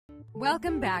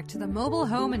Welcome back to the Mobile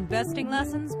Home Investing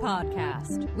Lessons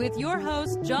podcast with your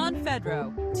host, John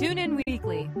Fedro. Tune in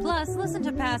weekly, plus listen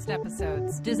to past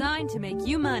episodes designed to make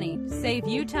you money, save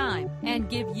you time, and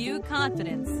give you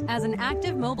confidence as an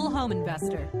active mobile home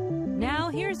investor. Now,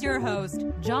 here's your host,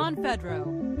 John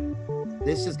Fedro.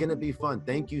 This is going to be fun.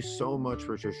 Thank you so much,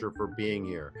 Patricia, for being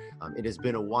here. It has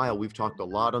been a while. We've talked a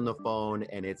lot on the phone,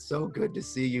 and it's so good to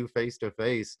see you face to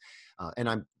face. And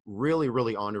I'm really,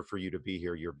 really honored for you to be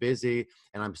here. You're busy,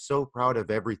 and I'm so proud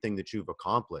of everything that you've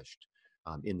accomplished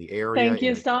in the area. Thank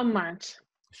you so much.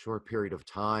 A short period of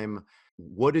time.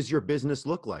 What does your business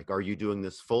look like? Are you doing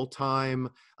this full time?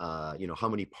 How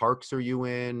many parks are you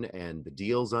in, and the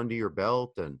deals under your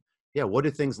belt? And yeah, what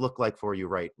do things look like for you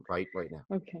right now?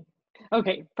 Okay.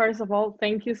 First of all,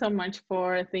 thank you so much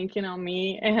for thinking on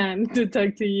me and to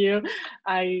talk to you.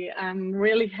 I am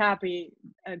really happy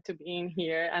to be in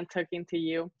here and talking to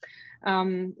you.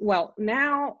 Well,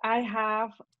 now I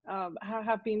have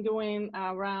been doing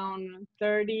around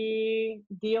 30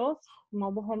 deals,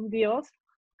 mobile home deals,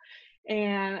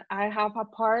 and I have a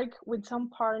park with some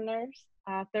partners,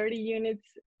 30 units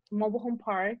mobile home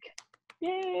park.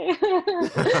 Yay!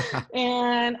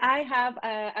 And I have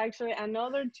actually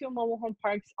another 2 mobile home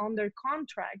parks under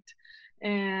contract,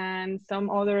 and some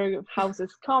other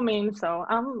houses coming. So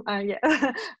I'm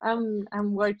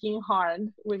working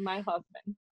hard with my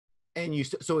husband. And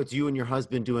so it's you and your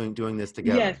husband doing this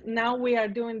together? Yes, now we are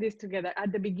doing this together.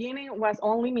 At the beginning, it was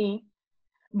only me.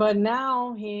 But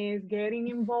now he's getting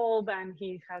involved, and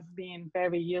he has been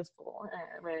very useful,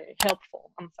 very helpful.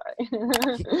 I'm sorry.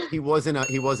 he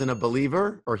wasn't a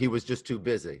believer, or he was just too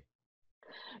busy?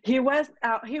 He was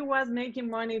making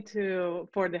money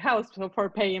for the house, so for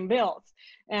paying bills,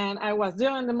 and I was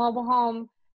doing the mobile home,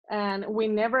 and we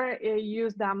never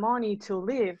used that money to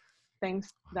live.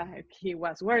 Thanks that he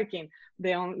was working.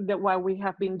 What we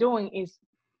have been doing is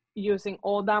using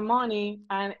all that money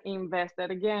and invest it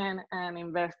again and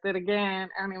invest it again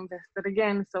and invest it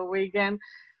again, so we can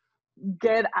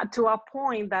get to a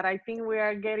point that I think we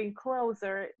are getting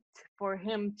closer for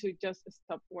him to just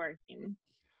stop working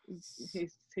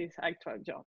his actual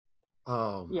job.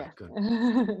 Oh my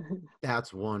goodness.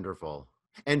 That's wonderful.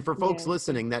 And for folks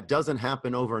listening, that doesn't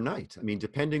happen overnight. I mean,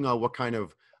 depending on what kind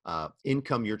of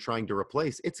income you're trying to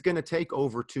replace, it's going to take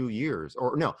over 2 years,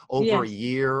 or no, over a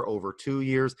year, over 2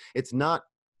 years. It's not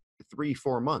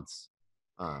 3-4 months.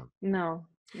 No.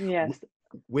 Yes.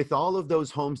 With all of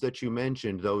those homes that you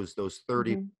mentioned, those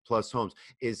 30 plus homes,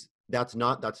 that's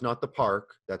not the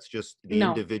park. That's just the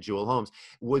individual homes.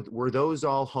 Were those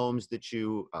all homes that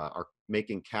you are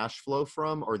making cash flow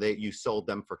from, or you sold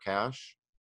them for cash?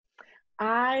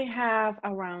 I have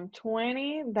around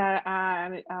 20 that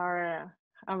are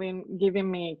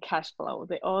giving me cash flow.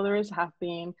 The others have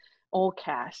been all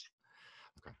cash.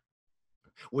 Okay.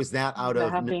 Was that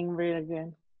have been really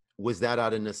good. Was that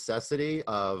out of necessity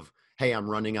of, hey, I'm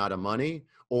running out of money,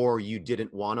 or you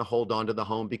didn't want to hold on to the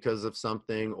home because of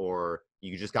something, or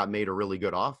you just got made a really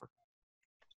good offer?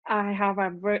 I have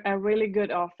a really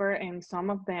good offer in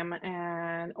some of them,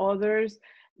 and others,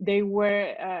 they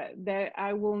were that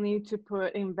I will need to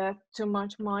invest too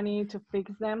much money to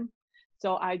fix them.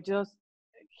 So I just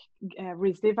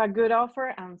received a good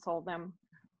offer and sold them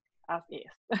as is.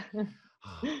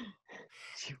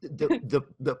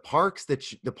 The parks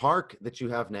the park that you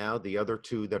have now, the other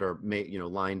 2 that are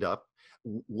lined up,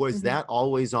 was that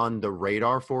always on the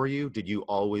radar for you? Did you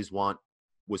always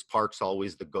was parks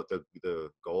always the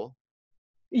goal?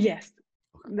 Yes.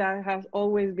 That has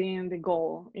always been the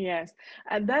goal. Yes.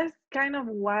 That's kind of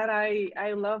what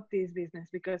I love this business,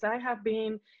 because I have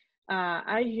been,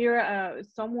 I hear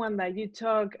someone that you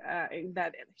talk,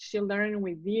 that she learned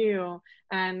with you,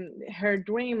 and her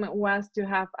dream was to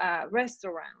have a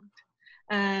restaurant.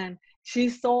 And she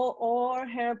sold all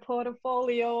her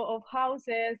portfolio of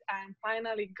houses and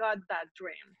finally got that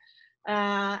dream.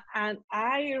 And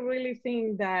I really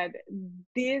think that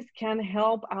this can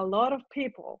help a lot of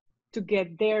people to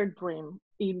get their dream.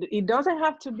 It doesn't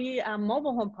have to be a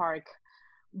mobile home park,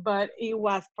 but it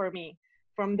was for me.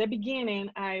 From the beginning,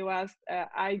 I was,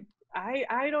 I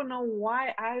don't know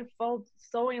why I felt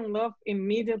so in love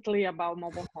immediately about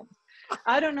mobile homes.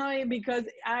 I don't know, because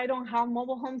I don't have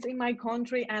mobile homes in my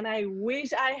country, and I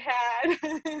wish I had.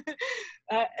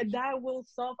 That will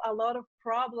solve a lot of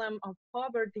problem of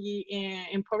poverty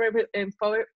in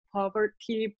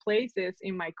poverty places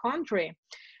in my country.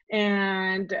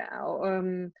 And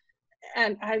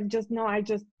I just know, I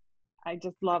just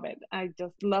love it. I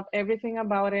just love everything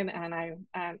about it. And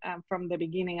from the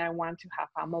beginning, I want to have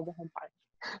a mobile home park.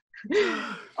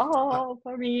 Oh,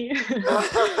 for me.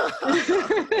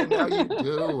 And now you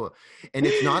do. And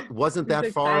wasn't It's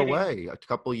that far exciting. away, a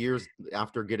couple years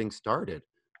after getting started.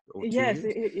 Or two Yes,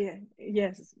 years? yeah,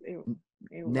 yes, N-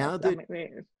 it was. Now I that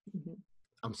mean, mhm.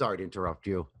 I'm sorry to interrupt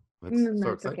you. It's No, no, so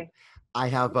it's exciting. okay. I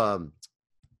have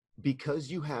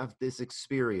because you have this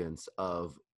experience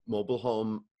of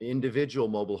individual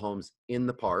mobile homes in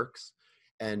the parks,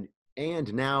 and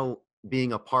now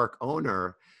being a park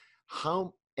owner,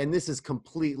 and this is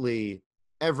completely,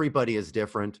 everybody is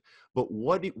different, but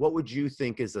what would you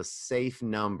think is a safe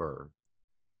number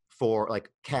for, like,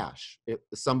 cash? If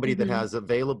somebody that Hmm. has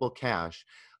available cash,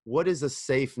 what is a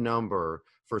safe number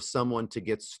for someone to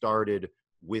get started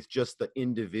with just the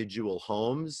individual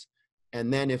homes?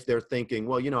 And then if they're thinking,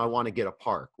 well, I want to get a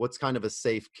park, what's kind of a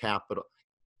safe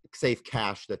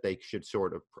cash that they should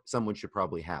someone should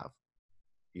probably have,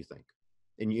 you think,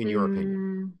 in your opinion?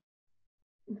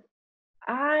 Mm,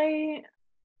 I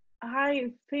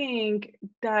I think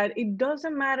that it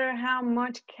doesn't matter how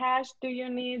much cash do you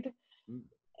need, Mm.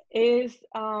 is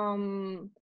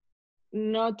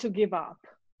not to give up.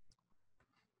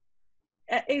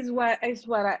 Is what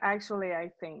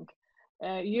I think.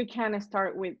 You can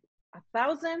start with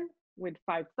 1,000, with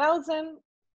 5,000,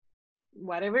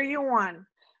 whatever you want.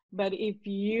 But if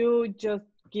you just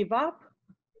give up,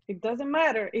 it doesn't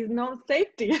matter. It's no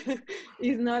safety.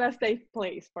 It's not a safe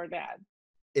place for that.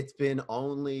 It's been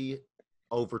only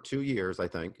over 2 years, I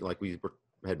think, like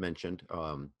had mentioned,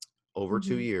 over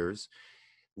two Hmm. years.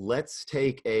 Let's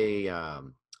take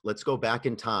let's go back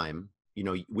in time.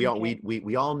 Okay.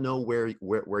 We all know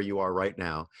where you are right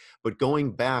now, but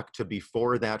going back to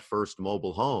before that first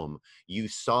mobile home, you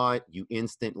saw it, you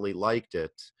instantly liked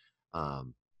it.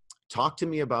 Um, Talk to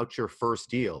me about your first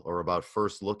deal, or about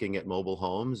first looking at mobile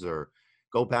homes, or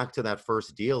go back to that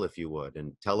first deal if you would,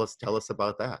 and tell us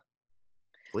about that,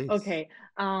 please. Okay.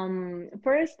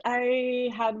 First, I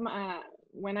had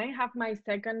when I have my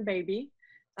second baby,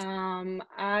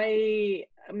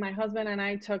 my husband and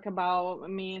I talk about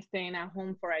me staying at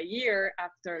home for a year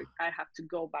after I have to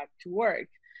go back to work,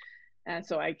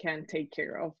 so I can take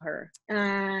care of her.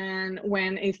 And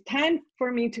when it's time for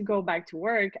me to go back to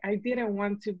work, I didn't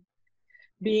want to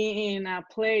be in a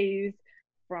place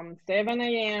from 7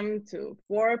 a.m. to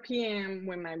 4 p.m.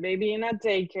 with my baby in a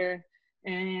daycare.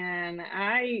 And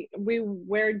we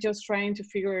were just trying to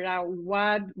figure out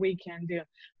what we can do.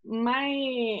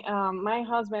 My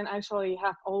husband actually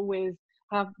have always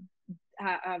have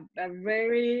a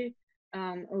very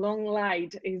long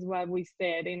light, is what we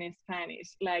said in Spanish.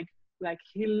 Like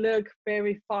he looked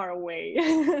very far away,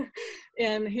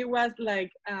 and he was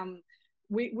like,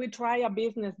 we try a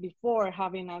business before,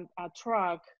 having a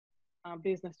truck, a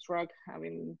business truck,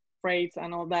 having freights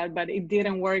and all that, but it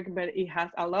didn't work. But it has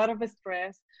a lot of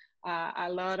stress, a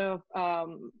lot of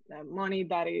money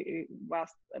that it was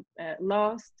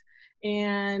lost,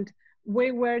 and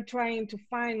we were trying to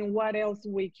find what else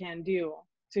we can do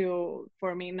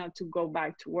for me not to go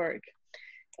back to work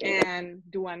and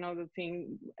do another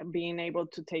thing, being able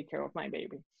to take care of my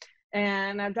baby.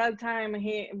 And at that time,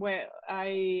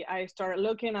 I started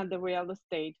looking at the real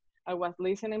estate. I was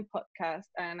listening podcast,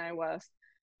 and I was,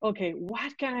 okay,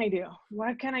 what can I do?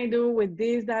 What can I do with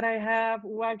this that I have?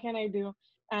 What can I do?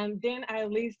 And then I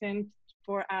listened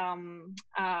for a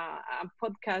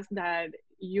podcast that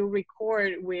you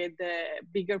record with the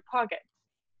Bigger Pocket,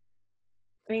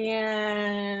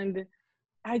 and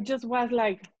I just was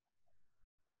like,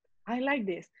 I like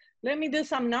this. Let me do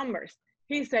some numbers.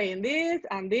 He's saying this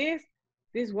and this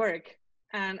work.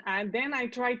 And then I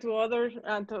try to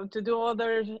do other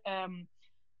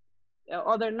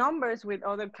numbers with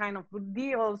other kind of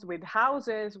deals, with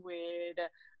houses, with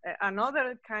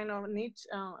another kind of niche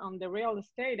on the real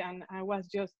estate. And I was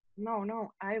just,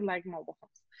 no, I like mobile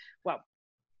homes. Well,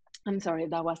 I'm sorry,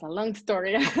 that was a long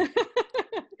story.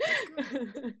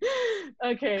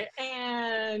 Okay,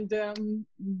 and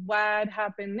what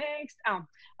happened next?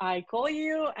 I call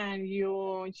you and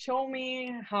you show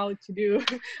me how to do.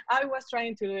 I was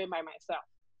trying to do it by myself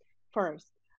first.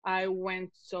 I went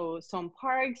to some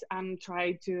parks and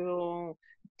tried to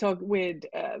talk with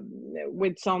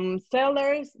some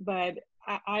sellers, but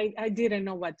I didn't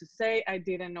know what to say. I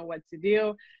didn't know what to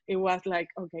do. It was like,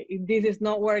 okay, if this is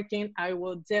not working, I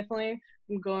will definitely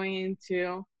going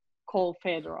to call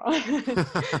Pedro.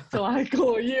 So I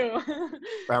call you.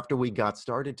 After we got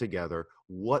started together,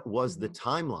 what was the Mhm.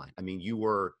 timeline? I mean,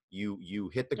 you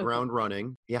hit the Okay. ground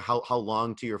running. Yeah, how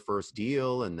long to your first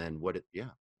deal, and then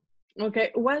yeah.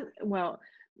 Okay. Well,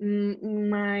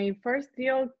 my first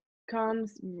deal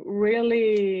comes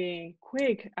really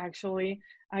quick, actually.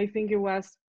 I think it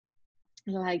was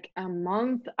like a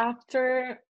month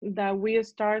after that we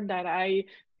start, that I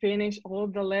finish all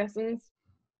the lessons,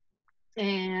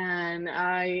 and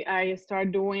I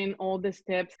start doing all the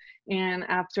steps. And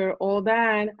after all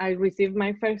that, I received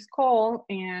my first call,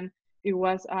 and it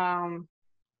was a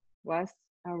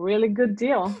really good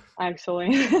deal,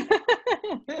 actually.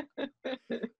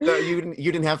 So you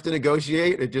didn't have to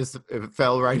negotiate. It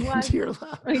fell right was into your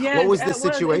lap. What Yes, was the well,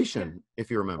 situation, if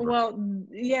you remember? well,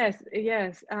 yes.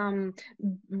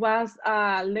 Was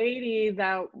a lady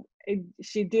that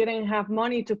she didn't have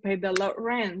money to pay the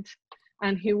rent,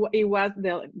 and it was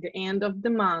the end of the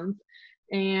month,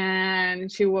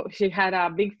 and she had a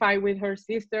big fight with her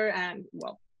sister, and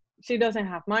well, she doesn't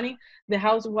have money. The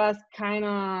house was kind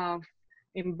of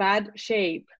in bad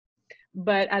shape,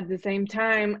 but at the same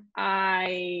time,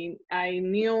 I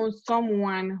knew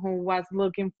someone who was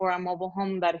looking for a mobile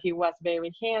home that he was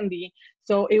very handy.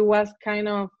 So it was kind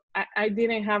of, I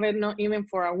didn't have it not even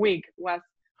for a week. It was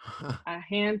a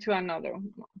hand to another,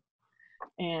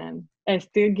 and it's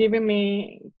still giving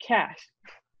me cash.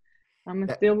 I'm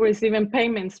that, still receiving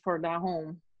payments for that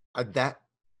home. that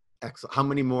excellent. How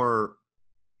many more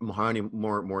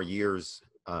years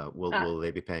uh, will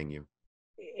they be paying you?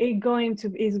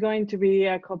 it's going to be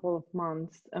a couple of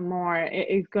months more.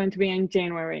 It's going to be in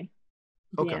January,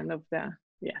 the Okay. end of the,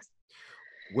 yes.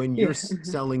 When you're Yeah.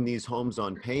 selling these homes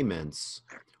on payments,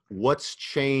 what's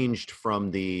changed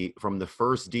from the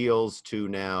first deals to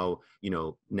now,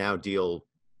 now deal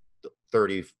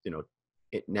 30,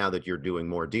 now that you're doing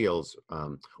more deals,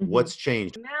 Mhm. what's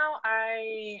changed? Now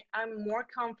I'm more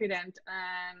confident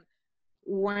and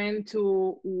when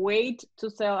to wait to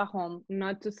sell a home,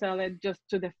 not to sell it just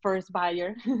to the first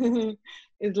buyer.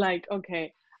 It's like,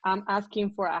 okay, I'm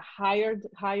asking for a higher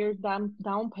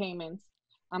down payments.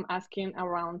 I'm asking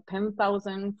around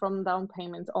 10,000 from down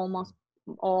payments. Almost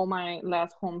all my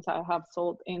last homes I have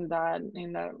sold in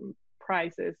the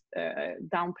prices,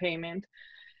 down payment,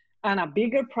 and a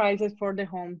bigger prices for the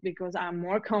home because I'm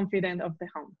more confident of the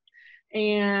home.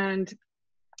 And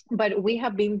but we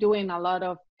have been doing a lot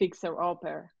of fixer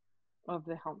upper of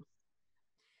the homes.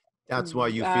 That's why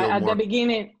you feel At the more.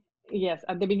 beginning, yes,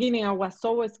 at the beginning I was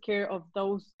so scared of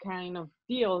those kind of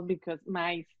deals because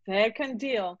my second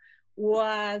deal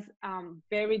was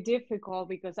very difficult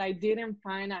because I didn't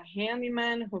find a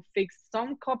handyman who fixed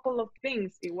some couple of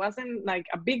things. It wasn't like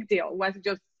a big deal. It was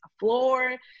just a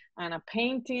floor and a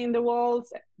painting in the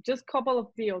walls, just couple of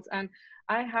deals. And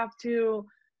I have to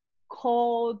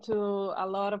call to a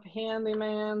lot of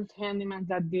handymen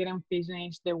that didn't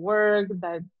finish the work,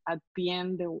 that at the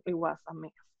end it was a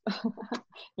mess.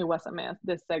 It was a mess,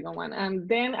 the second one. And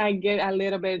then I get a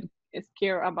little bit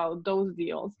scared about those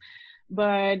deals.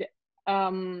 But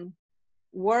um,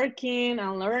 working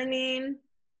and learning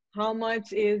how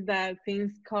much is that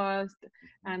things cost,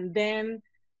 and then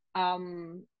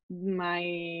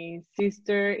my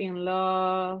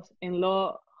sister-in-law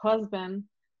husband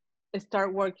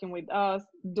start working with us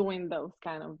doing those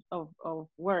kind of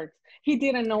works. He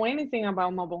didn't know anything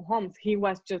about mobile homes. He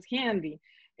was just handy.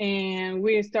 And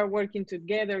we start working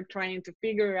together trying to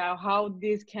figure out how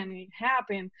this can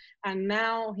happen. And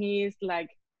now he is like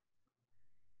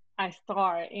a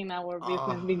star in our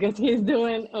business Oh, because he's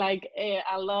doing like a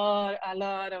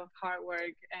lot of hard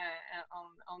work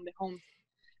on the homes.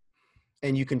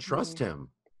 and you can trust Mhm. him.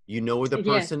 You know where the Yes,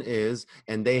 person is,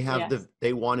 and they have yes.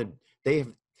 they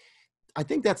have. I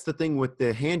think that's the thing with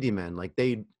the handymen. Like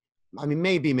I mean,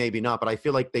 maybe not, but I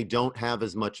feel like they don't have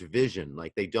as much vision.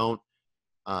 Like they don't.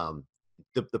 Um,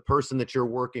 the person that you're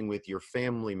working with, your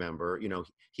family member,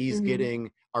 he's Hmm.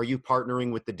 getting. Are you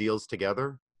partnering with the deals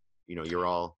together? You're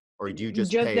all, or do you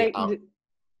just Just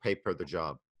pay per the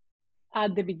job?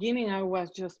 at the beginning I was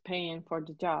just paying for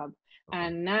the job, Okay.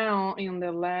 and now in the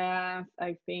last,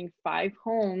 I think, 5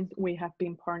 homes we have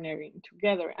been partnering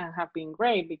together and have been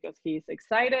great because he's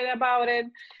excited about it,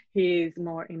 he's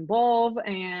more involved,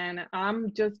 and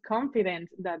I'm just confident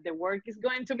that the work is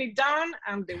going to be done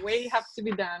and the way it has to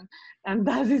be done, and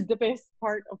that is the best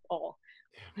part of all.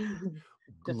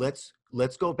 The best.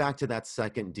 Let's go back to that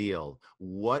second deal.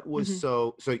 What was Mhm.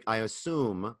 so I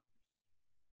assume,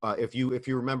 if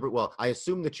you remember, well, I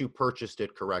assume that you purchased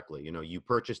it correctly. You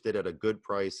purchased it at a good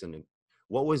price. And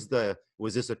what was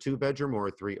this a 2 bedroom or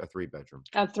a three bedroom?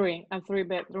 A three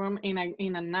bedroom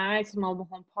in a nice mobile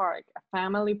home park, a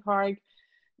family park,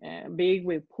 big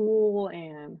with pool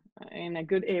and in a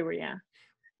good area.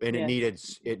 And it Yes, needed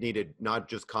it needed not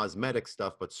just cosmetic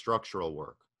stuff, but structural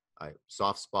work.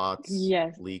 Soft spots,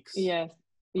 yes, leaks. yes,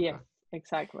 Okay. yes.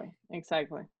 Exactly,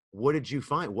 exactly. what did you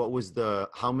find? What was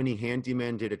how many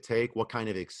handymen did it take? What kind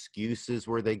of excuses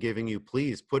were they giving you?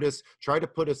 Please try to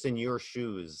put us in your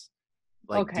shoes,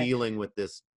 like Okay. dealing with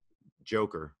this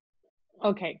joker.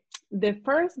 Okay. The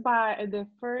first buyer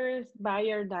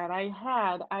that I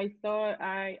had, I thought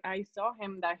I saw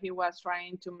him that he was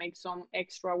trying to make some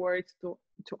extra work to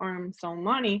earn some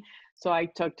money. So I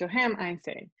talked to him and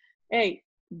said, "Hey,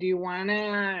 do you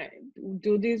wanna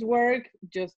do this work?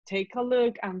 Just take a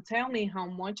look and tell me how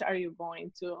much are you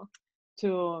going to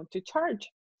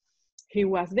charge." He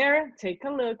was there, take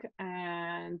a look,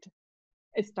 and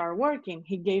start working.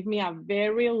 He gave me a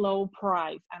very low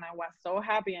price, and I was so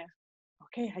happy.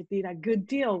 Okay, I did a good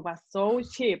deal, was so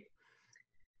cheap.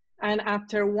 And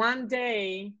after one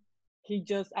day,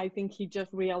 I think he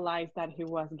just realized that he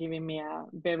was giving me a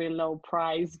very low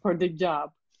price for the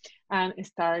job and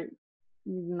start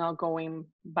not going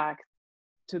back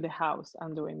to the house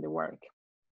and doing the work.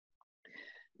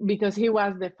 Because he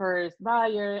was the first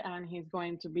buyer and he's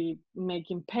going to be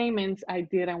making payments, I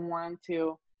didn't want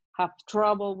to have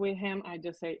trouble with him. I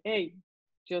just say, hey,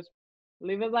 just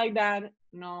leave it like that,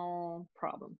 no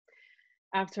problem.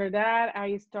 After that,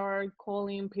 I start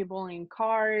calling people in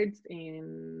cards,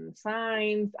 in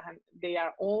signs, and they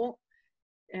are all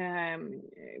having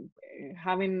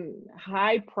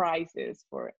high prices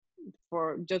for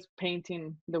just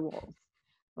painting the walls,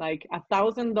 like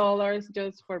 $1,000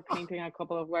 just for painting a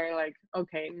couple of walls. Like,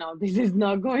 okay, no, this is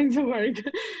not going to work.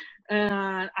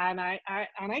 And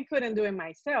I couldn't do it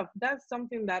myself. That's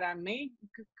something that I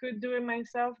could do it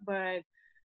myself, but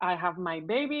I have my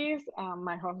babies.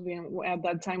 My husband at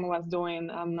that time was doing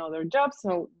another job,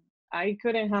 so I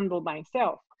couldn't handle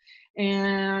myself.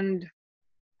 And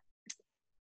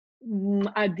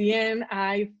at the end,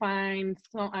 I found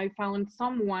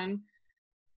someone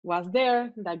was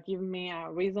there that gave me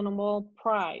a reasonable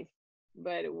price,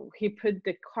 but he put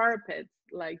the carpets,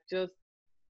 like, just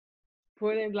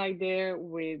put it like there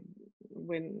with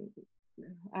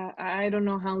I don't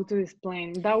know how to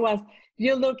explain. That was,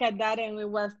 you look at that and it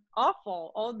was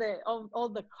awful. All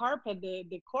the carpet,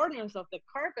 the corners of the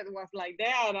carpet was like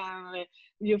that, and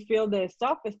you feel the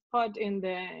soft spot in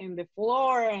the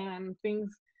floor and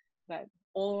things that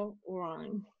all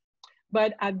wrong.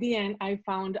 But at the end, I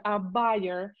found a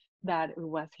buyer that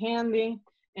was handy,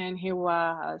 and he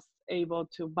was able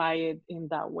to buy it in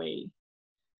that way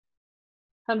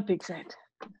and fix it.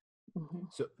 Mm-hmm.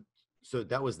 So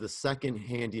that was the second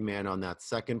handyman on that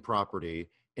second property,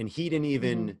 and he didn't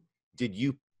even, Mm-hmm. did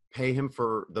you pay him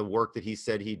for the work that he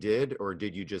said he did, or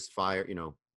did you just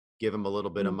give him a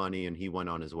little bit of money and he went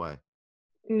on his way?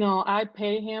 No, I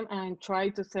paid him and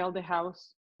tried to sell the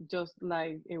house just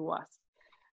like it was.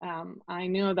 I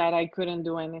knew that I couldn't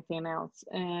do anything else,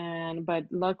 but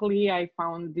luckily I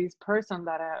found this person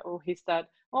that he said,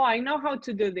 "Oh, I know how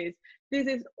to do this. This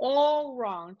is all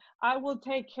wrong. I will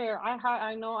take care.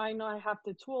 I know I have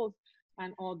the tools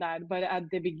and all that." But at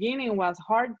the beginning, it was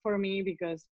hard for me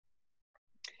because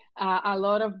a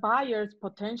lot of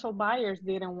potential buyers,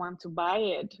 didn't want to buy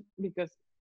it because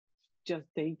just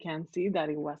they can see that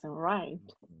it wasn't right.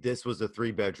 This was a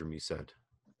 3-bedroom, you said.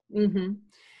 Mm-hmm.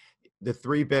 The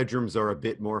 3 bedrooms are a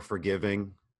bit more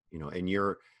forgiving,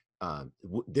 and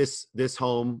this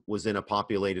home was in a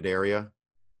populated area.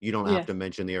 You don't have Yes. to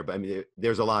mention the area, but I mean,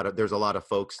 there's a lot of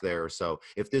folks there. So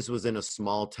if this was in a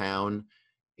small town,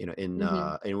 and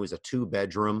it was a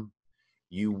 2-bedroom,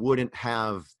 it wouldn't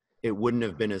have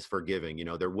been as forgiving.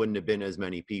 There wouldn't have been as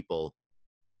many people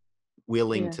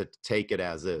willing Yeah. to take it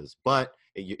as is. But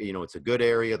it's a good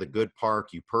area, the good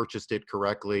park. You purchased it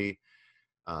correctly.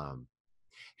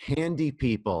 Handy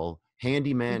people,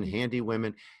 handymen, Mm-hmm. handy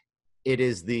women. It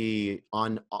is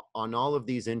on all of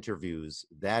these interviews,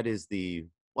 that is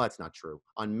well, that's not true.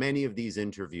 On many of these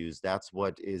interviews, that's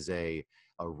what is a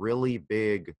really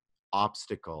big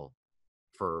obstacle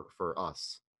for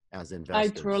us as I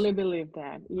investors. truly believe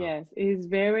that. Yes, it's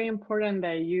very important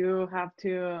that you have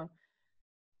to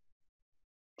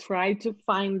try to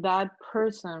find that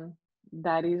person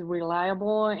that is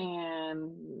reliable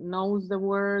and knows the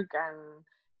work and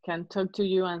can talk to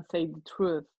you and say the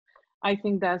truth. I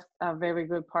think that's a very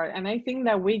good part, and I think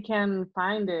that we can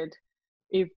find it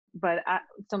if, but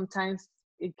sometimes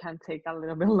it can take a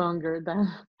little bit longer than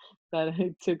that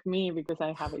it took me because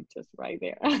I have it just right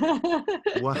there.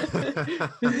 What?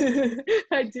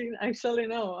 I didn't actually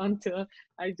know until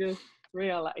I just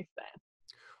realized that.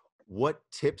 What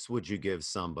tips would you give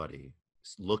somebody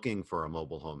looking for a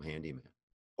mobile home handyman,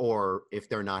 or if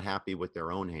they're not happy with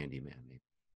their own handyman? Maybe?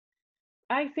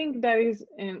 I think that is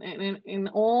in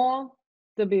all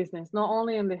the business, not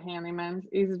only in the handyman,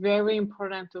 it's very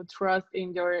important to trust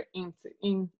in your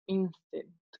instinct.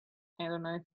 I don't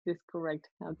know if this is correct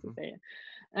how to Mhm. say it.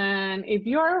 And if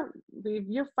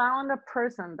you found a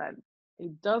person that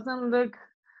it doesn't look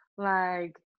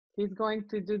like he's going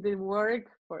to do the work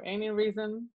for any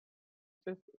reason,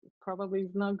 just probably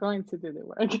is not going to do the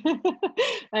work.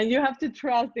 And you have to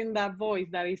trust in that voice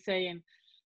that is saying,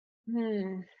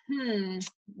 hmm,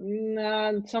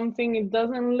 no, something it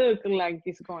doesn't look like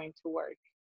it's going to work.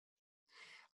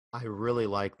 I really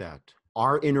like that.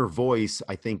 Our inner voice,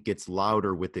 I think, gets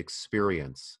louder with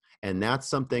experience. And that's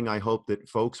something I hope that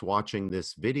folks watching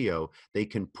this video, they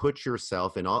can put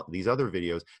yourself in all these other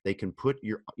videos, they can put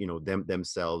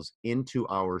themselves into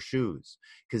our shoes.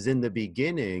 Because in the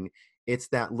beginning, it's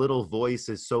that little voice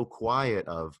is so quiet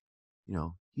of,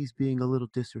 he's being a little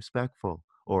disrespectful,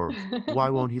 or why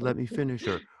won't he let me finish,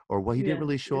 or well, he didn't Yes,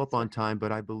 really show up it's on time,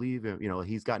 but I believe him,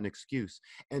 he's got an excuse.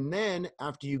 And then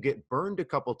after you get burned a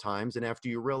couple times and after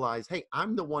you realize, hey,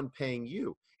 I'm the one paying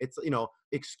you. It's,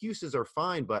 excuses are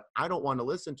fine, but I don't want to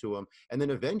listen to them. And then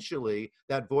eventually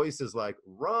that voice is like,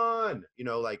 run,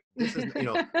 like this is,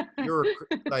 you're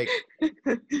like,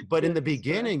 but in the That's true.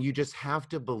 beginning, you just have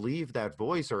to believe that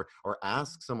voice, or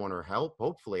ask someone, or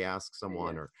hopefully ask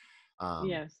someone, Yes, or um,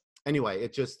 yes. anyway,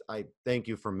 I thank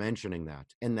you for mentioning that,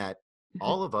 and that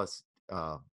all of us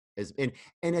is in,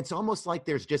 and it's almost like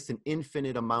there's just an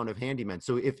infinite amount of handymen.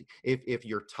 So if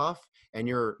you're tough and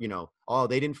you're, oh,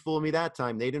 they didn't fool me that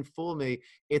time, they didn't fool me.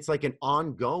 It's like an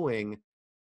ongoing,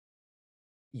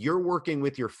 you're working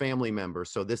with your family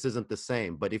members, so this isn't the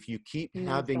same. But if you keep No, it's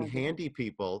having not the handy same.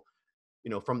 people,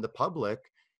 from the public,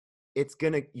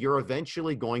 you're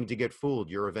eventually going to get fooled.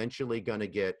 You're eventually going to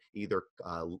get either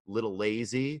a little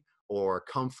lazy or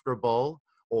comfortable,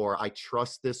 or I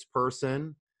trust this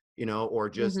person, or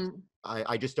just, Hmm.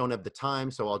 I just don't have the time.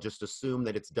 So I'll just assume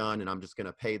that it's done and I'm just going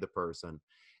to pay the person.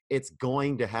 It's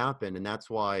going to happen. And that's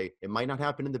why it might not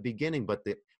happen in the beginning, but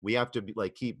we have to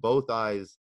keep both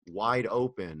eyes wide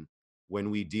open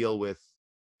when we deal with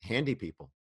handy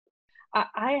people.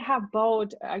 I have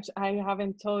bought, actually, I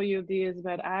haven't told you this,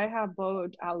 but I have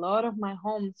bought a lot of my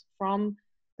homes from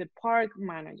the park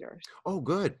managers. Oh,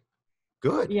 good.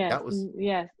 Good. Yes, That was,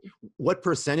 yes. what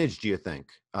percentage do you think?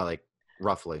 Like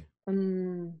roughly?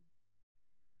 Um,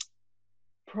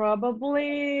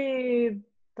 Probably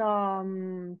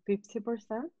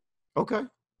 50%. Okay.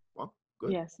 Well,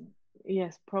 good. Yes,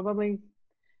 yes, probably,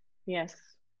 yes.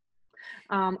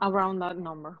 Around that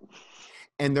number.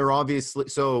 And they're obviously,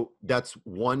 so that's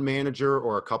one manager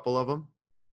or a couple of them?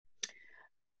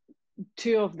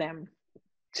 Two of them.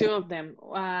 Two of them.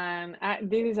 And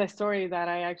this is a story that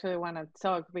I actually want to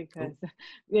talk Oh, because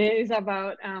it is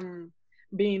about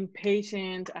being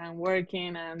patient and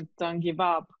working and don't give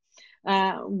up.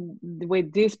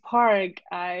 With this park,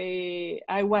 I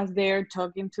was there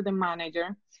talking to the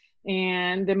manager,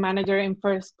 and the manager in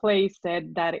first place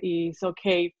said that it's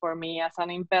okay for me as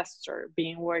an investor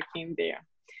being working there.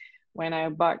 When I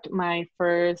bought my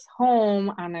first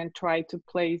home and I tried to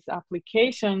place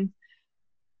applications,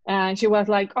 and she was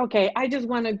like, okay, I just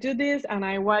want to do this and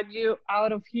I want you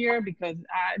out of here because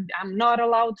I'm not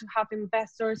allowed to have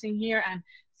investors in here. And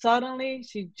suddenly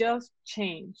she just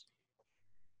changed.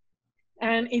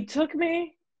 And it took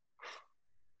me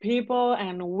people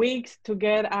and weeks to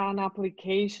get an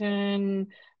application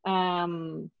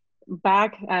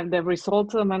back, and the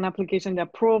results of an application, the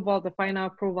approval, the final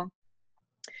approval.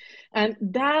 And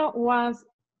that was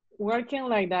working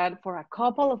like that for a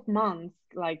couple of months,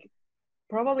 like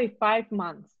probably 5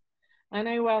 months. And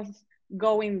I was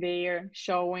going there,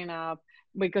 showing up,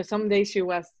 because some days she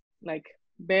was like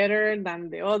better than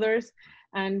the others.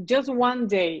 And just one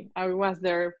day I was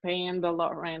there paying the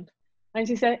lot rent. And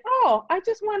she said, oh, I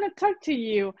just want to talk to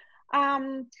you.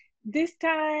 This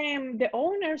time the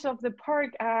owners of the park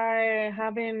are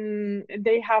having,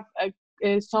 they have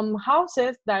some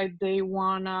houses that they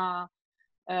want to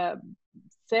uh,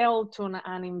 sell to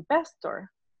an investor.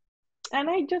 And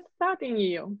I just thought in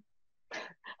you.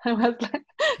 I was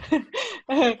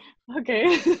like,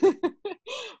 okay,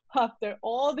 after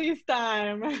all this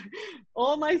time,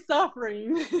 all my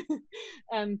suffering,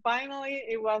 and finally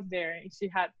it was there. She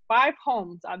had 5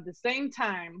 homes at the same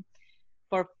time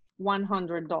for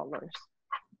 $100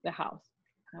 the house.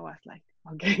 I was like,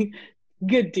 okay,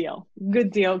 good deal,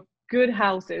 good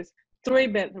houses, 3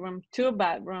 bedroom, 2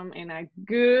 bedroom in a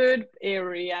good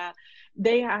area.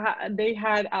 They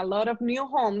had a lot of new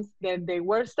homes that they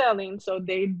were selling, so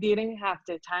they didn't have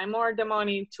the time or the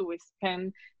money to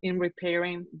spend in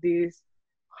repairing these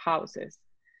houses.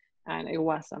 And it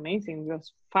was amazing.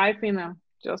 Just five,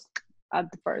 just at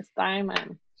the first time,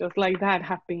 and just like that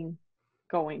have been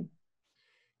going.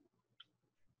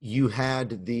 you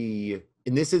had the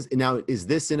And this is now, is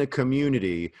this in a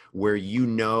community where you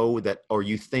know that, or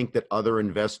you think that other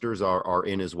investors are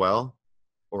in as well?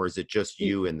 Or is it just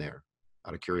you in there,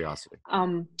 out of curiosity?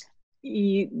 Um,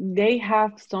 they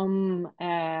have some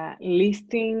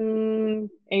listing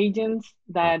agents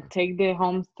that Okay. take the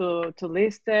homes to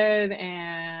list it,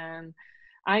 and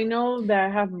I know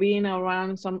there have been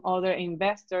around some other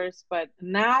investors, but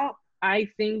now I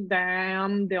think that I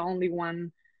am the only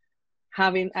one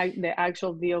having the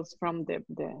actual deals from the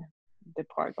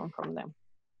park and from them.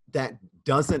 That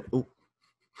doesn't,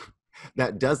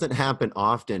 that doesn't happen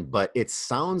often, but it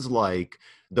sounds like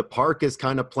the park is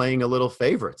kind of playing a little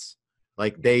favorites.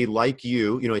 Like they like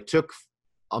you know, it took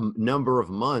a number of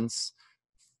months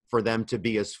for them to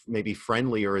be as maybe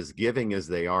friendly or as giving as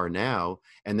they are now.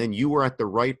 And then you were at the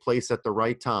right place at the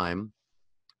right time.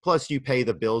 Plus you pay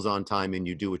the bills on time and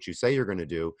you do what you say you're going to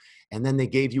do. And then they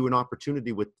gave you an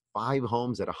opportunity with 5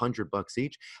 homes at $100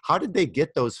 each. How did they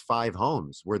get those 5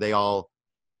 homes? Were they all,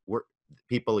 were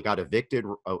people got evicted,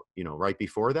 you know, right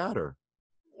before that, or?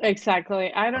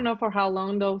 Exactly. I don't Oh, know for how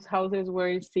long those houses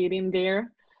were sitting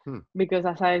there, hmm. because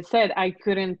as I said, I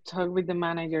couldn't talk with the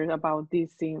manager about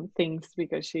these things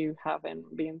because she haven't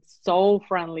been so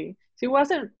friendly. She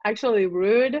wasn't actually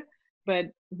rude, but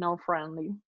no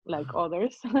friendly like Wow.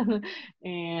 others.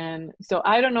 And so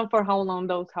I don't know for how long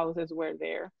those houses were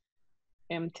there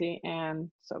empty.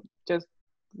 And so just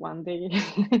one day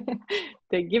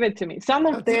they give it to me. Some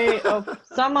of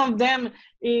them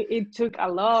it took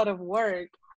a lot of work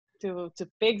to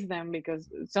fix them, because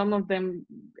uh, some of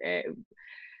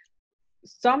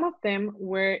them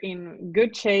were in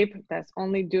good shape. That's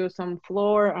only do some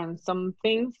floor and some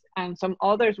things, and some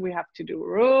others we have to do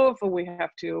roof, or we have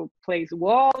to place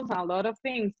walls, a lot of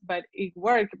things. But it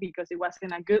worked because it was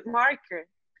in a good market,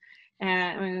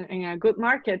 and in a good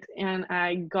market, and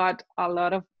I got a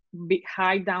lot of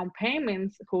high down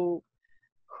payments who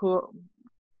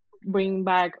bring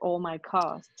back all my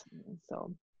costs.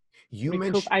 So You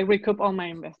mentioned, I recoup all my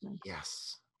investment.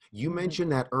 yes. You Mhm.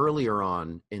 mentioned that earlier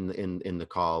on in the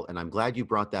call, and I'm glad you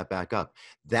brought that back up.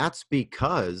 That's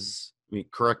because, I mean,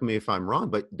 correct me if I'm wrong,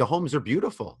 but the homes are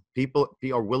beautiful. People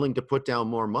are willing to put down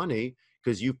more money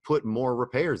because you've put more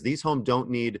repairs. These homes don't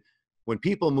need, when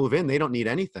people move in, they don't need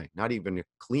anything, not even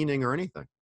cleaning or anything.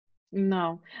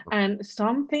 No, and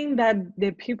something that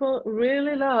the people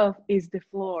really love is the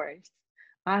floors.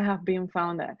 I have been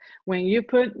found that when you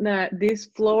put this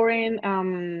flooring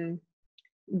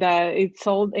that it's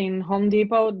sold in Home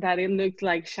Depot, that it looks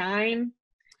like shine,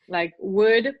 like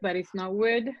wood, but it's not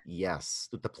wood. Yes,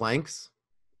 with the planks.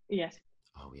 Yes,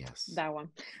 Oh yes. that one.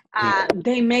 We,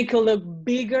 They make it look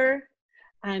bigger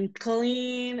and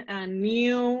clean and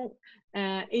new.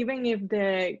 Even if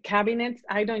the cabinets,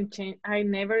 I don't change. I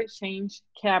never change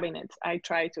cabinets. I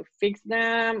try to fix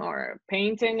them or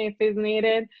paint them if it's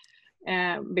needed,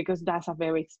 because that's a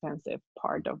very expensive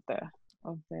part of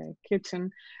the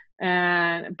kitchen.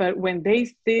 And but when they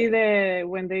see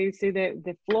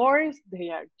the floors, they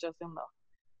are just in love.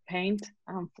 Paint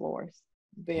and floors,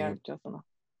 they are paint just in love.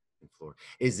 and floor.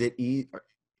 Is it you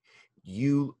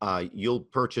you'll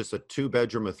purchase a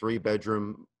 2-bedroom, a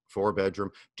 3-bedroom,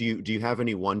 4-bedroom? Do you have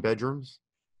any 1-bedrooms?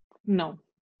 No,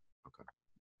 Okay.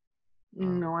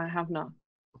 no, I have not.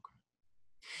 Okay.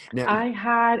 Now, I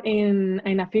had in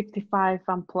a 55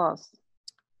 and plus.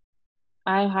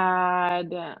 I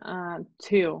had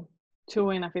two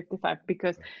in a 55,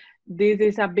 because this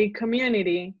is a big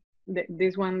community.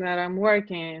 This one that I'm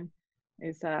working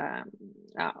is a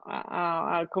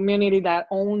community that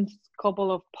owns a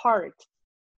couple of parks.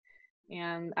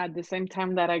 And at the same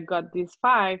time that I got these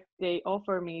 5, they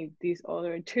offered me these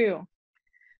other 2.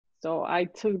 So I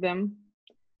took them,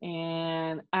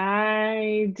 and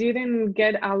I didn't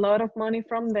get a lot of money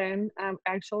from them,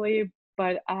 actually,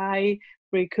 but I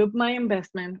recouped my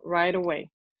investment right away.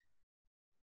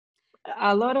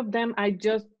 A lot of them I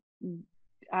just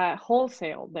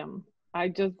wholesale them. I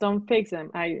just don't fix them.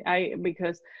 I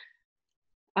because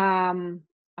um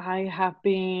I have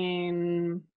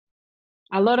been,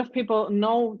 a lot of people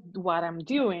know what I'm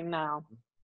doing now,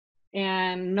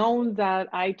 and know that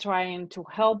I trying to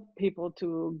help people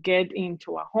to get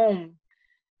into a home.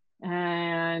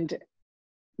 And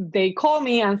they call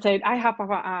me and said, I have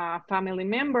a family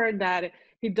member that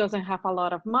he doesn't have a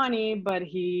lot of money, but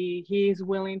he is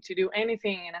willing to do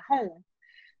anything in a home.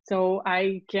 So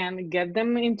I can get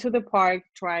them into the park,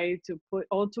 try to put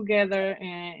all together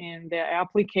in the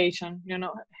application,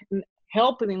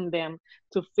 helping them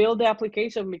to fill the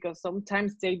application, because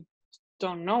sometimes they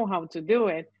don't know how to do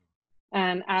it.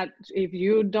 And if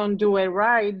you don't do it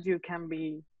right, you can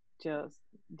be just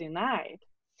denied.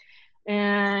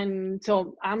 And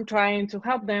so I'm trying to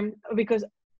help them because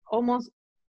almost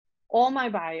all my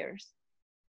buyers,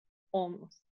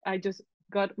 almost, I just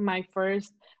got my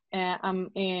first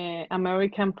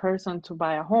American person to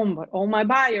buy a home, but all my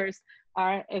buyers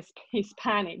are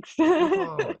Hispanics.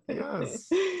 Oh, yes.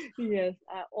 Yes,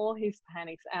 all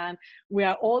Hispanics, and we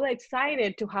are all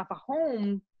excited to have a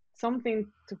home, something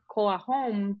to call a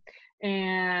home.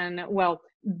 And well,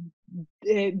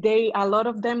 they a lot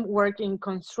of them work in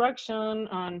construction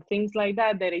and things like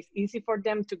that, that is easy for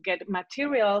them to get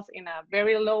materials in a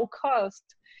very low cost,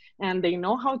 and they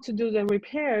know how to do the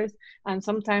repairs. And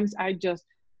sometimes I just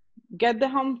get the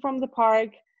home from the park,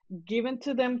 give it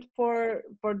to them for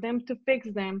them to fix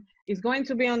them. It's going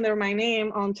to be under my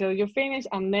name until you finish,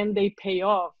 and then they pay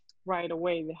off right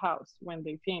away the house when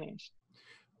they finish.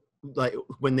 Like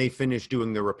when they finish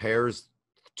doing the repairs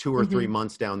 2 or 3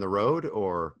 months down the road,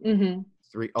 or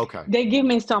 3? Okay. They give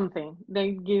me something.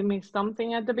 They give me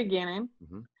something at the beginning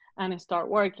and I start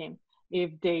working.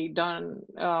 If they don't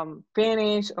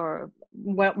finish, or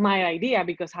well, my idea,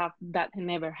 because that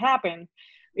never happened,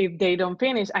 if they don't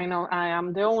finish, I know I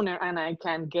am the owner and I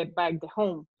can get back the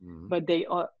home. But they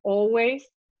always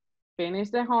finish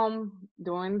the home,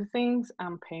 doing the things,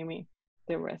 and pay me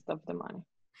the rest of the money.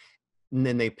 And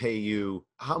then they pay you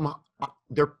how much?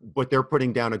 They're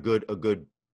putting down a good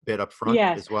bit up front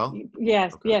as well.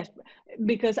 Yes, okay. Yes,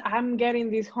 because I'm getting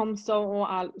this home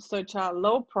such a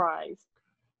low price.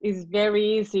 It's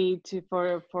very easy to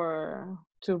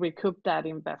recoup that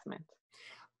investment.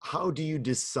 How do you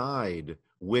decide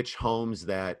which homes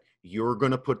that you're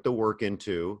going to put the work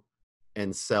into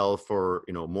and sell for,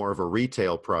 more of a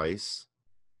retail price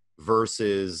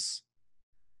versus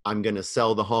I'm going to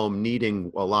sell the home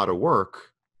needing a lot of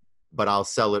work, but I'll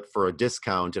sell it for a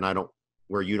discount and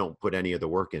where you don't put any of the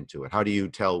work into it? How do you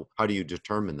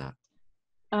determine that?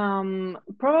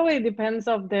 Probably depends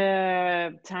of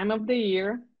the time of the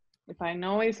year. If I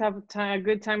know it's a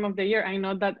good time of the year, I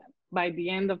know that by the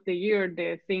end of the year,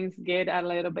 the things get a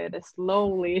little bit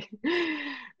slowly.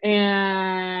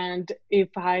 And if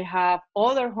I have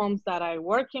other homes that I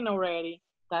work in already,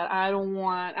 that I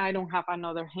don't have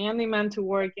another handyman to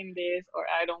work in this, or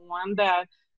I don't want that.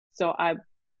 So I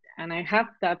have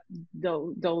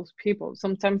those people.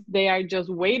 Sometimes they are just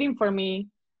waiting for me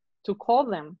to call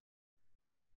them.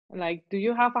 Like, do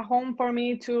you have a home for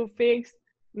me to fix?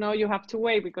 No, you have to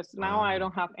wait because now I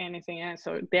don't have anything else.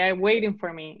 So they are waiting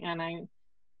for me, and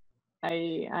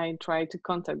I try to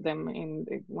contact them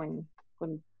when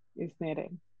it's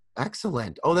needed.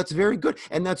 Excellent. Oh, that's very good.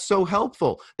 And that's so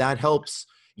helpful. That helps.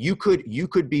 You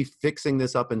could be fixing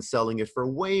this up and selling it for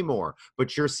way more,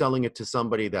 but you're selling it to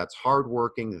somebody that's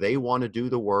hardworking. They want to do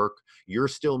the work. You're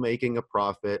still making a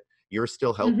profit. You're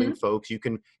still helping folks. You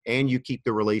keep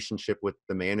the relationship with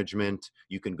the management.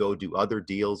 You can go do other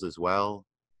deals as well.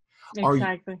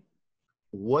 Exactly.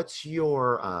 What's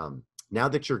your, now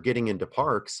that you're getting into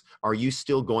parks, are you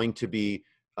still going to be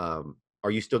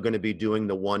doing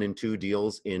the 1 and 2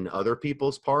 deals in other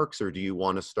people's parks, or do you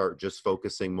want to start just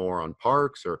focusing more on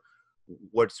parks, or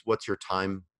what's your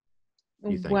time,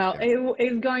 you think? Well,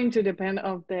 it's going to depend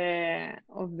of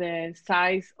the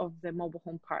size of the mobile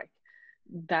home park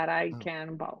that I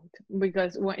can buy,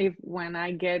 because when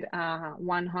I get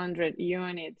 100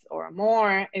 units or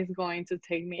more, it's going to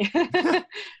take me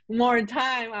more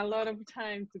time, a lot of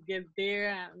time to get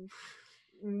there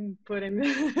and put in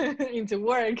into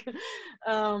work.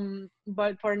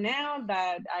 But for now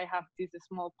that I have this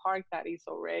small park that is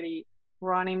already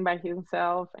running by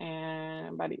itself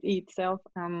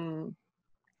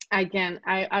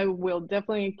I will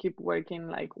definitely keep working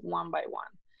like one by one.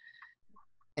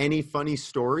 Any funny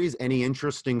stories, any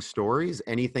interesting stories,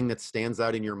 anything that stands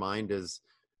out in your mind as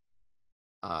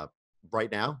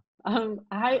right now?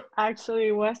 I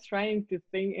actually was trying to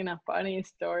think in a funny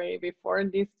story before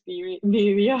this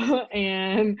video,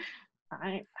 and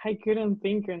I couldn't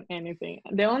think on anything.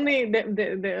 The only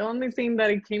thing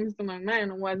that it came to my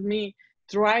mind was me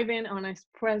driving on an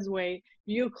expressway,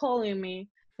 you calling me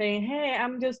saying, "Hey,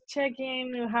 I'm just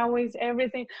checking how is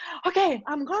everything. Okay,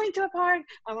 I'm going to a park."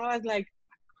 And I was like,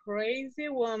 crazy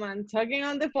woman talking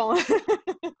on the phone.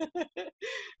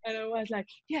 And I was like,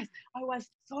 yes, I was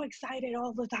so excited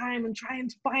all the time and trying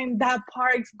to find that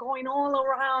parks going all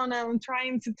around and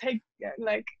trying to take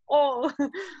like all.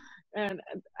 And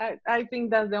I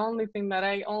think that's the only thing that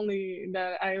I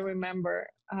remember.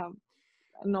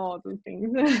 No other things.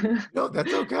 No,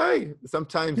 that's okay.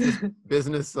 Sometimes this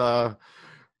business,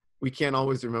 we can't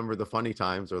always remember the funny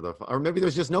times, or maybe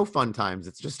there's just no fun times.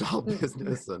 It's just all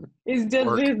business and it's just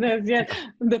work. business. Yeah.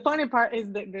 The funny part is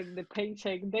the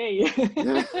paycheck day.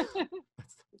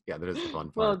 Yeah, that is the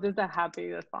fun Well, part. this is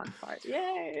the fun part.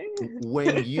 Yay!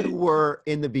 When you were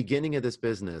in the beginning of this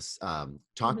business,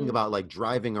 talking Mhm. about like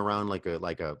driving around like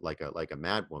a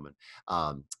mad woman,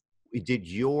 um, did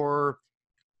your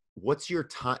what's your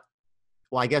time?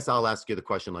 Well, I guess I'll ask you the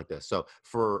question like this. So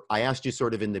I asked you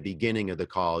sort of in the beginning of the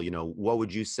call, what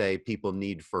would you say people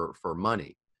need for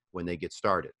money when they get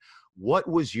started? What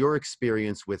was your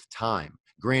experience with time?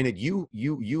 Granted,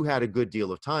 you had a good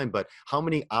deal of time, but how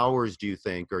many hours do you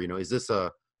think, or, is this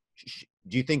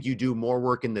do you think you do more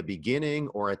work in the beginning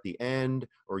or at the end,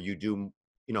 or you do,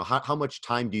 how much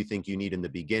time do you think you need in the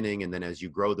beginning? And then as you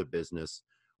grow the business,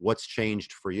 what's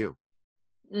changed for you?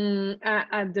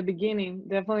 At the beginning,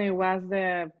 definitely was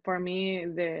for me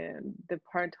the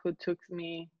part who took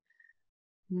me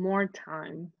more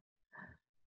time.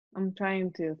 I'm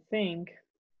trying to think.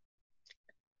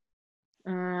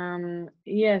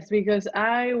 Yes, because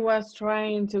I was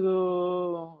trying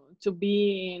to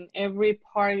be in every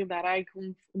park that I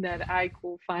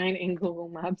could find in Google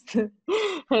Maps,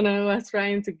 and I was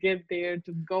trying to get there,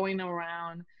 to going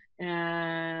around,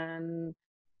 and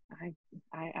I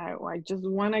I just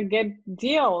want to get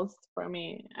deals for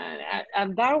me,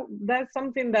 and that's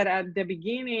something that at the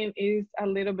beginning is a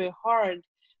little bit hard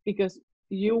because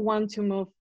you want to move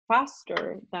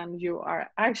faster than you are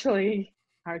actually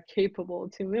are capable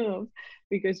to move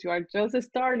because you are just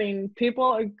starting. People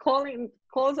are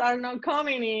calls are not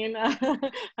coming in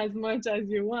as much as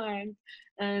you want,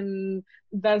 and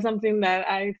that's something that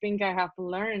I think I have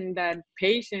learned, that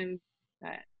patience.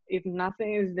 If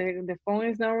nothing is the phone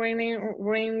is not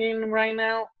ringing right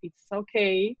now, it's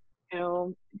okay.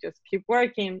 It'll just keep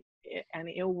working, and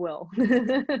it will.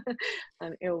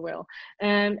 And it will.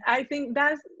 And I think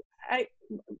i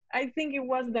I think it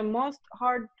was the most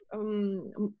hard,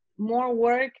 more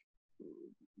work,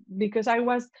 because I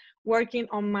was working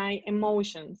on my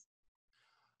emotions,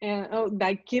 and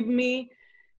that keep me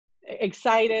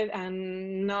excited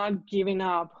and not giving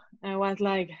up. I was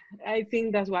like, I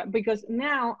think that's what, because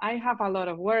now I have a lot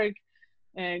of work,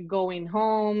 going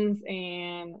homes,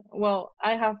 and well,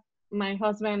 I have my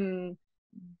husband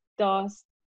does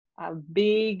a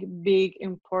big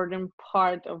important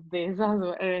part of this.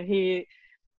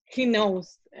 He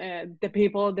knows, the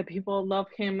people love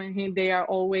him, and they are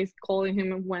always calling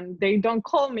him. When they don't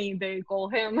call me, they call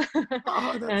him.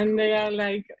 Oh, that's And they cool. are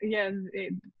like, yes,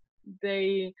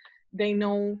 they they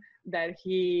know that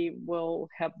he will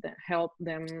help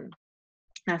them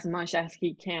as much as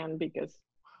he can, because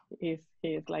he's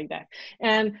like that.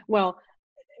 And well,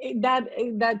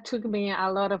 that took me a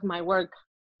lot of my work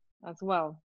as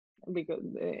well, because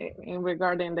in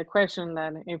regarding the question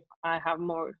that if I have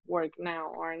more work now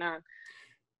or not.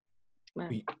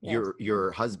 Yes.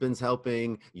 Your husband's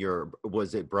helping,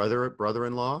 was it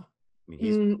brother-in-law? I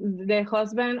mean, The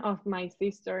husband of my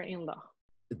sister-in-law.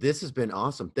 this has been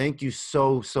awesome. Thank you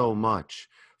so much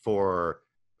for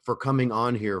coming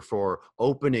on here, for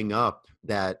opening up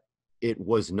that it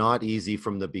was not easy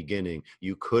from the beginning.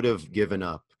 You could have given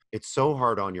up. It's so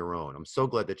hard on your own. I'm so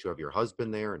glad that you have your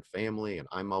husband there and family, and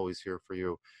I'm always here for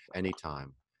you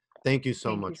anytime. Thank you so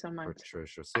Thank you much, so much.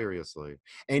 Patricia. Seriously.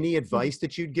 Any advice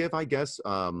that you'd give, I guess,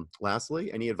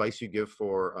 lastly, any advice you give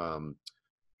for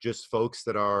just folks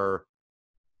that are,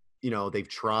 they've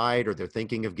tried, or they're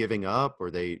thinking of giving up, or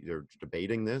they're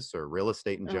debating this, or real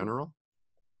estate in Oh, general?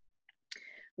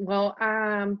 well,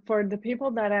 for the people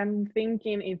that I'm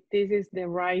thinking if this is the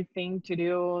right thing to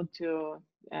do,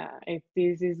 if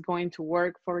this is going to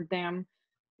work for them,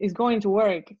 it's going to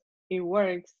work. It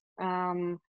works.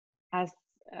 As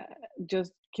uh,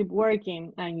 Just keep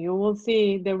working, and you will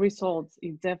see the results.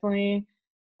 It definitely.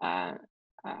 Uh,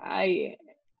 I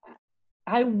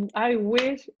I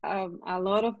wish, a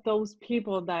lot of those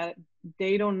people that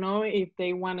they don't know if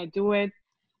they want to do it,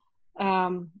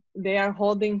 they are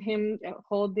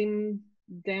holding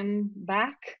them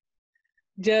back.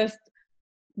 Just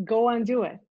go and do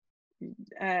it.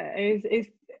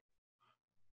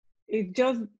 It's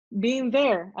just being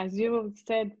there, as you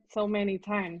said so many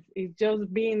times. It's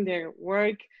just being there,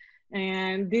 work,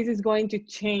 and this is going to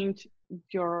change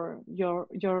your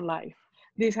life.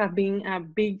 This has been a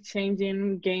big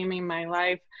changing game in my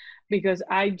life, because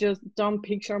I just don't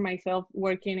picture myself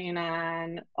working in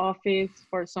an office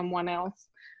for someone else.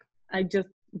 I just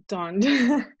don't.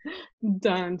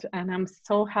 Don't, and I'm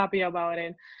so happy about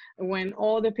it. When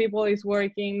all the people is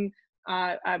working,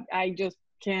 I just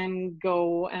can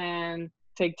go and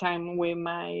take time with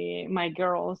my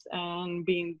girls and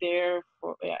being there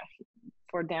for, yeah,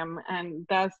 for them, and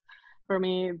that's for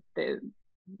me the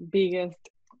biggest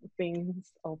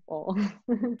things of all.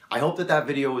 I hope that that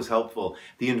video was helpful.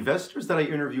 The investors that I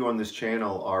interview on this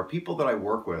channel are people that I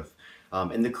work with.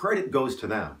 And the credit goes to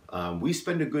them. We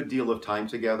spend a good deal of time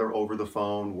together over the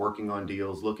phone, working on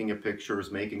deals, looking at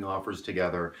pictures, making offers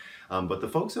together. But the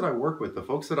folks that I work with, the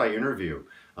folks that I interview,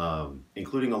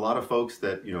 including a lot of folks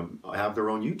that have their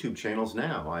own YouTube channels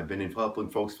now. I've been helping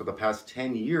folks for the past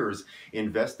 10 years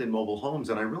invest in mobile homes,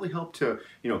 and I really help to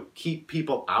keep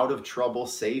people out of trouble,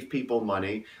 save people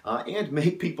money, and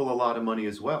make people a lot of money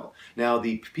as well. Now,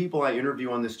 the people I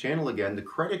interview on this channel, again, the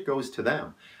credit goes to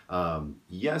them.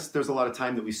 Yes, there's a lot of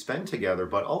time that we spend together,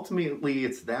 but ultimately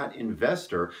it's that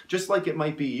investor, just like it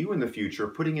might be you in the future,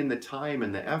 putting in the time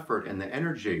and the effort and the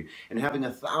energy and having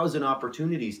 1,000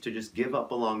 opportunities to just give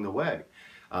up along the way.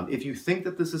 If you think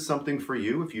that this is something for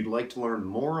you, if you'd like to learn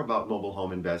more about mobile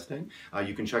home investing,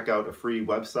 you can check out a free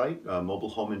website,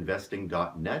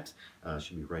 mobilehomeinvesting.net.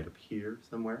 Should be right up here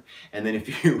somewhere. And then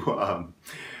if you want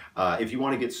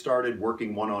to get started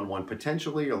working one-on-one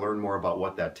potentially or learn more about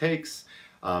what that takes,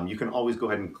 you can always go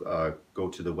ahead and go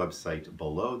to the website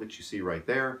below that you see right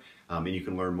there, and you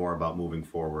can learn more about moving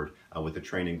forward with a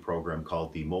training program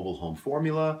called the Mobile Home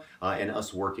Formula, and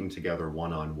us working together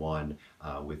one-on-one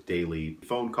with daily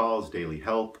phone calls, daily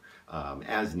help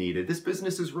as needed. This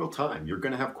business is real time. You're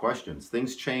going to have questions.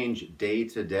 Things change day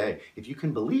to day. If you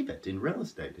can believe it, in real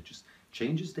estate, it just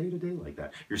changes day to day like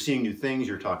that. You're seeing new things,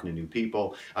 you're talking to new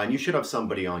people, and you should have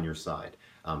somebody on your side.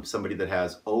 Somebody that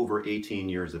has over 18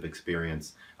 years of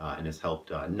experience and has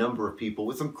helped a number of people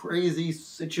with some crazy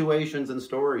situations and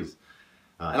stories.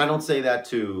 And I don't say that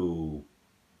to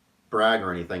brag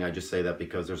or anything. I just say that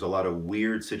because there's a lot of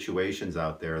weird situations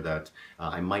out there that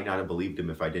I might not have believed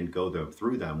them if I didn't go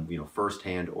through them,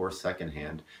 firsthand or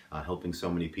secondhand, helping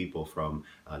so many people from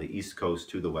the East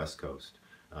Coast to the West Coast,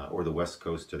 or the West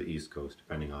Coast to the East Coast,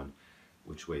 depending on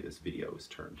which way this video is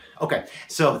turned. Okay,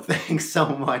 so thanks so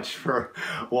much for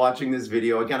watching this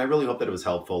video. Again, I really hope that it was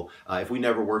helpful. If we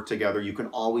never work together, you can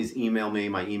always email me.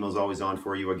 My email's always on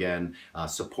for you again,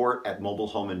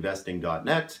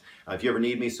 support@mobilehomeinvesting.net. If you ever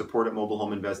need me,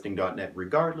 support@mobilehomeinvesting.net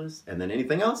regardless. And then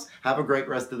anything else, have a great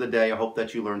rest of the day. I hope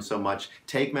that you learned so much.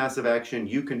 Take massive action.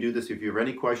 You can do this. If you have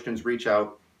any questions, reach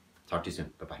out. Talk to you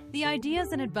soon. Bye-bye. The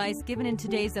ideas and advice given in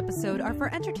today's episode are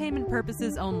for entertainment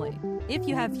purposes only. If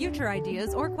you have future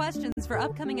ideas or questions for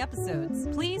upcoming episodes,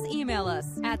 please email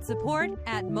us at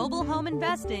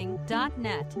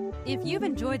support@mobilehomeinvesting.net. If you've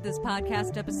enjoyed this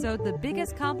podcast episode, the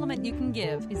biggest compliment you can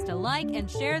give is to like and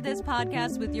share this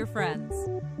podcast with your friends.